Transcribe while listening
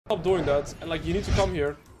Stop doing that, and like you need to come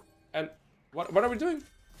here. And what are we doing?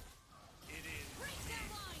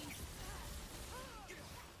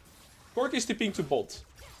 Cork is tipping to bot.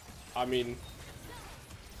 I mean,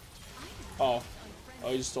 oh,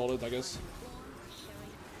 you stole it, I guess.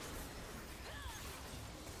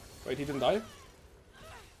 Wait, he didn't die?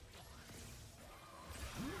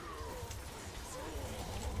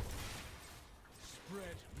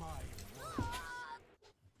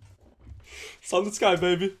 Sun the sky,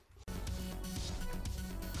 baby.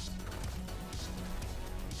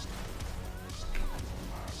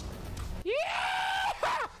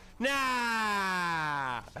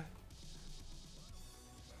 ¡Nah!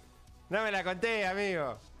 No me la conté,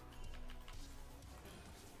 amigo.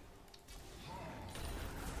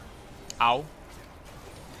 Au.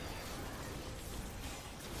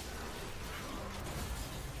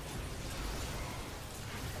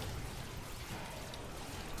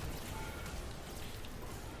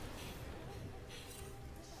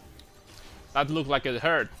 That looked like it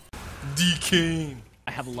hurt. DK.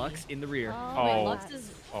 I have Lux in the rear. Oh, Lux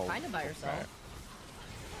is kind of by herself.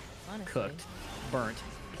 Honestly. Cooked, burnt,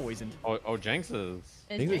 poisoned. Oh, Jankos.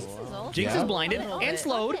 Jinx is blinded and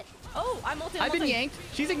slowed. Oh, I'm ulting. I've been yanked.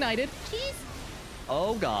 She's ignited. Jeez.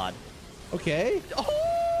 Oh god. Okay. Oh!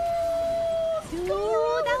 Ooh,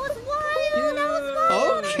 that was wild. That was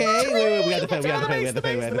wild. Okay. Wait, we have to pay. We have to pay. We have to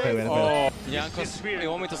pay. We have to pay. We have to pay. Jankos, you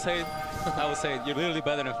want me to say it? I will say it. You're literally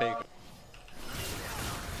better than Fake.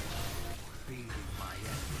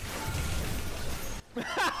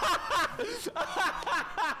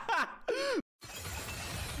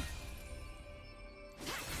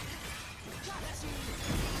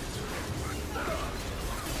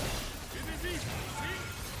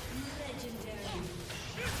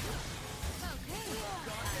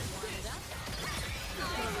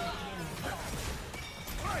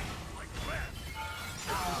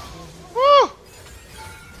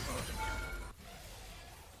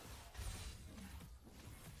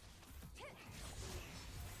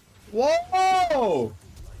 Whoa!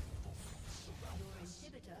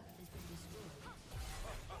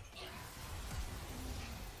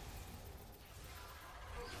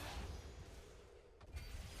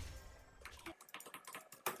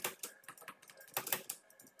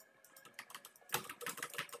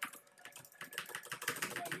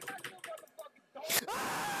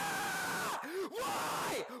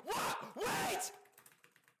 Why? What? Wait!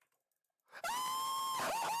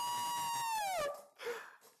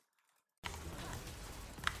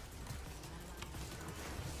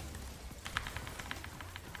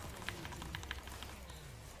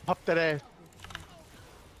 Up today.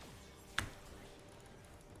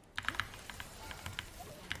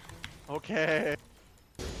 Okay.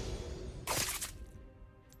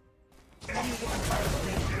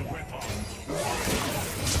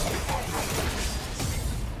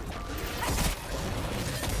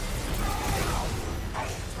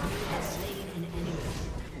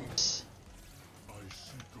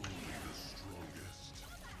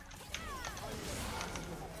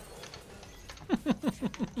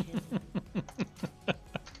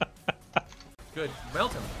 Good.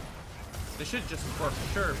 Melt him. This should just for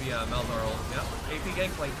sure be a Meltar ult. Yep. AP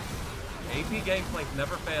Gangplank. AP Gangplank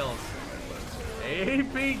never fails.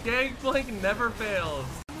 AP Gangplank never fails.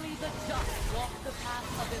 Only the just walk the path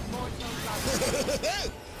of immortal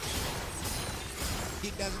He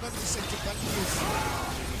does not listen to bad news.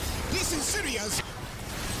 This is serious.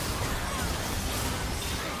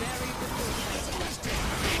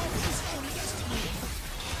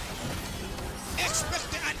 Expect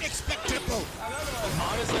the unexpectable.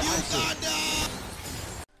 Uganda.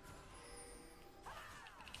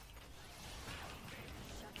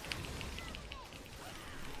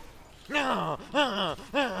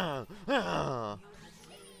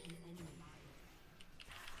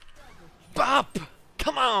 Bop!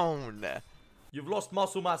 Come on! You've lost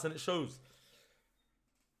muscle mass and it shows.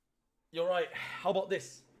 You're right. How about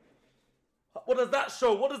this? What does that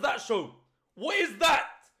show? What does that show? What is that?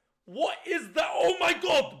 What is that? Oh my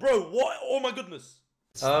god, bro. What? Oh my goodness.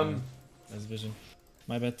 That's vision.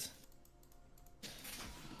 My bad.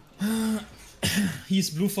 He's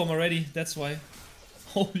blue form already, that's why.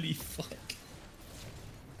 Holy fuck.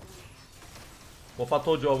 What if I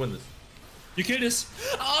told you I'll win this? You killed this.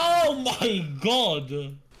 Oh my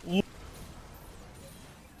god.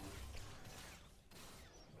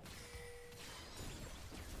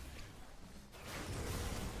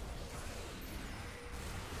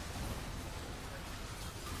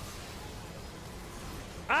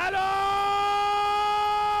 Hello!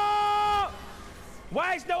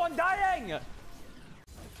 Why is no one dying?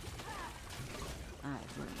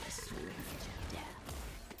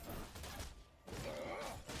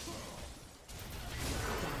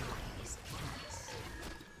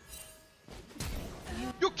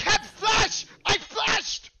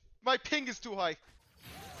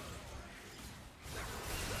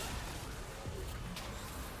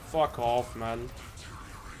 Fuck off, man.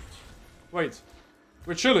 Wait.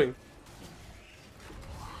 We're chilling.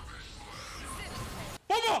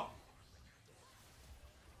 Mama!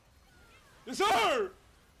 Yes, sir!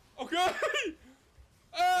 Okay!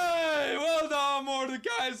 Hey! Well done,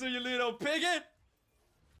 Mordekaiser, you little piggy!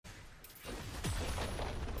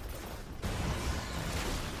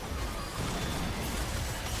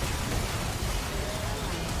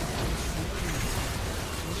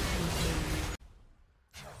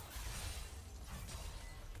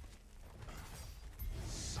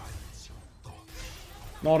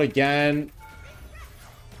 Not again.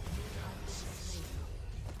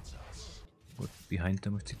 What, behind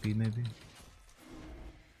them with TP maybe?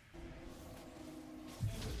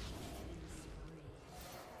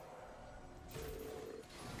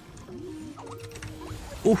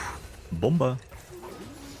 Oof! Bomba!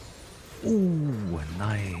 Ooh,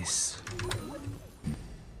 nice!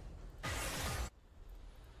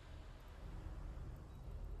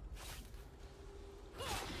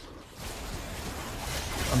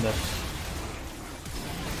 I'm dead.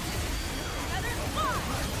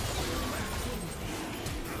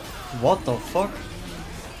 What the fuck?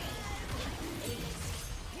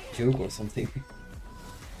 Joke or something.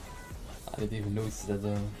 I didn't even notice that.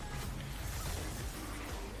 Yeah,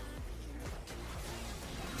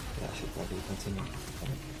 I should probably continue.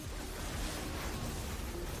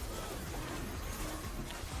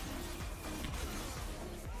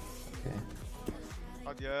 Okay.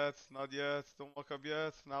 Not yet, not yet. Don't walk up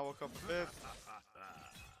yet. Now walk up a bit.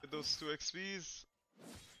 Get those 2 XPs.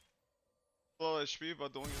 Low HP,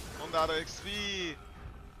 but don't die to XP.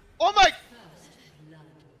 Oh my!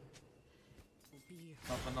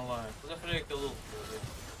 Not gonna lie. Vou fazer aquele ult.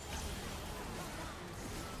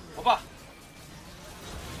 Opa!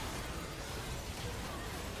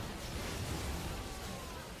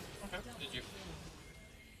 Okay, GG.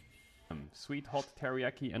 Sweet hot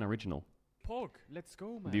teriyaki and original. Pog, let's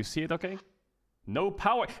go, man. Do you see it okay? No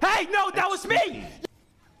power. Hey, no, that was me!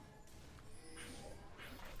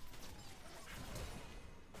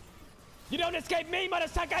 You don't escape me,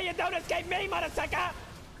 motherfucker! You don't escape me, motherfucker!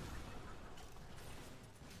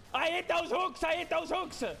 I hit those hooks! I hit those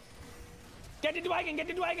hooks! Get the dragon! Get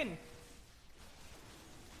the dragon!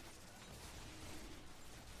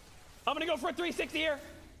 I'm gonna go for a 360 here.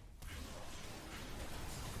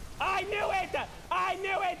 I knew it! I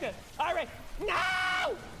knew it! Alright.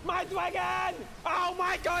 No! My dragon! Oh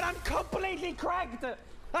my god, I'm completely cracked!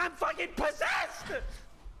 I'm fucking possessed!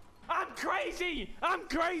 I'm crazy! I'm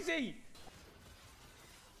crazy!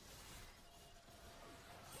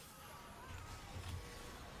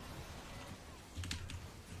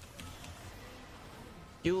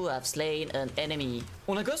 You have slain an enemy.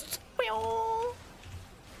 On a ghost?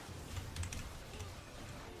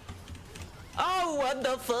 Oh, what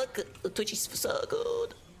the fuck? Twitch is so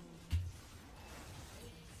good.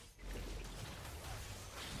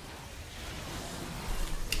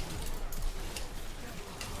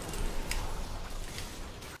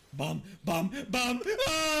 Bum, bum, bum,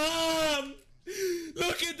 bum!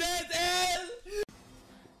 Look at that, L!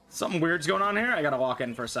 Something weird's going on here. I gotta walk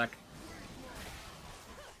in for a sec.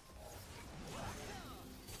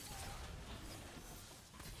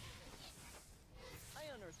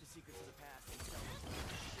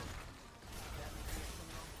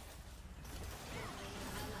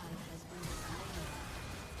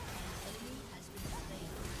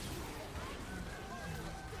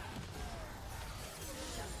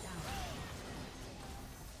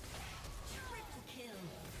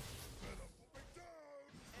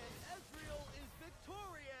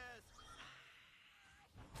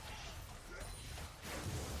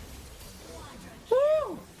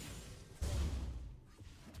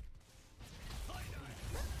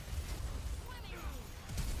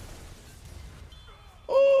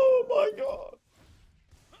 Oh my god.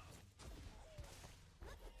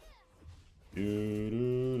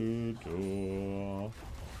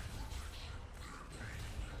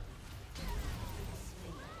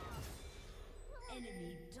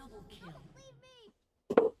 Enemy double kill.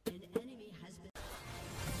 An enemy has been.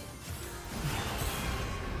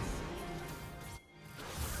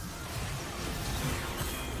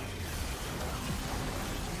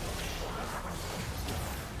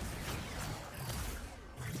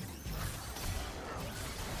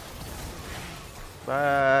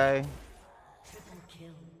 Bye.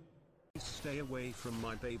 Stay away from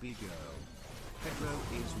my baby girl. Pedro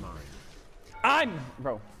is mine. I'm...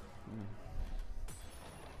 Bro.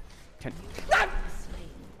 10.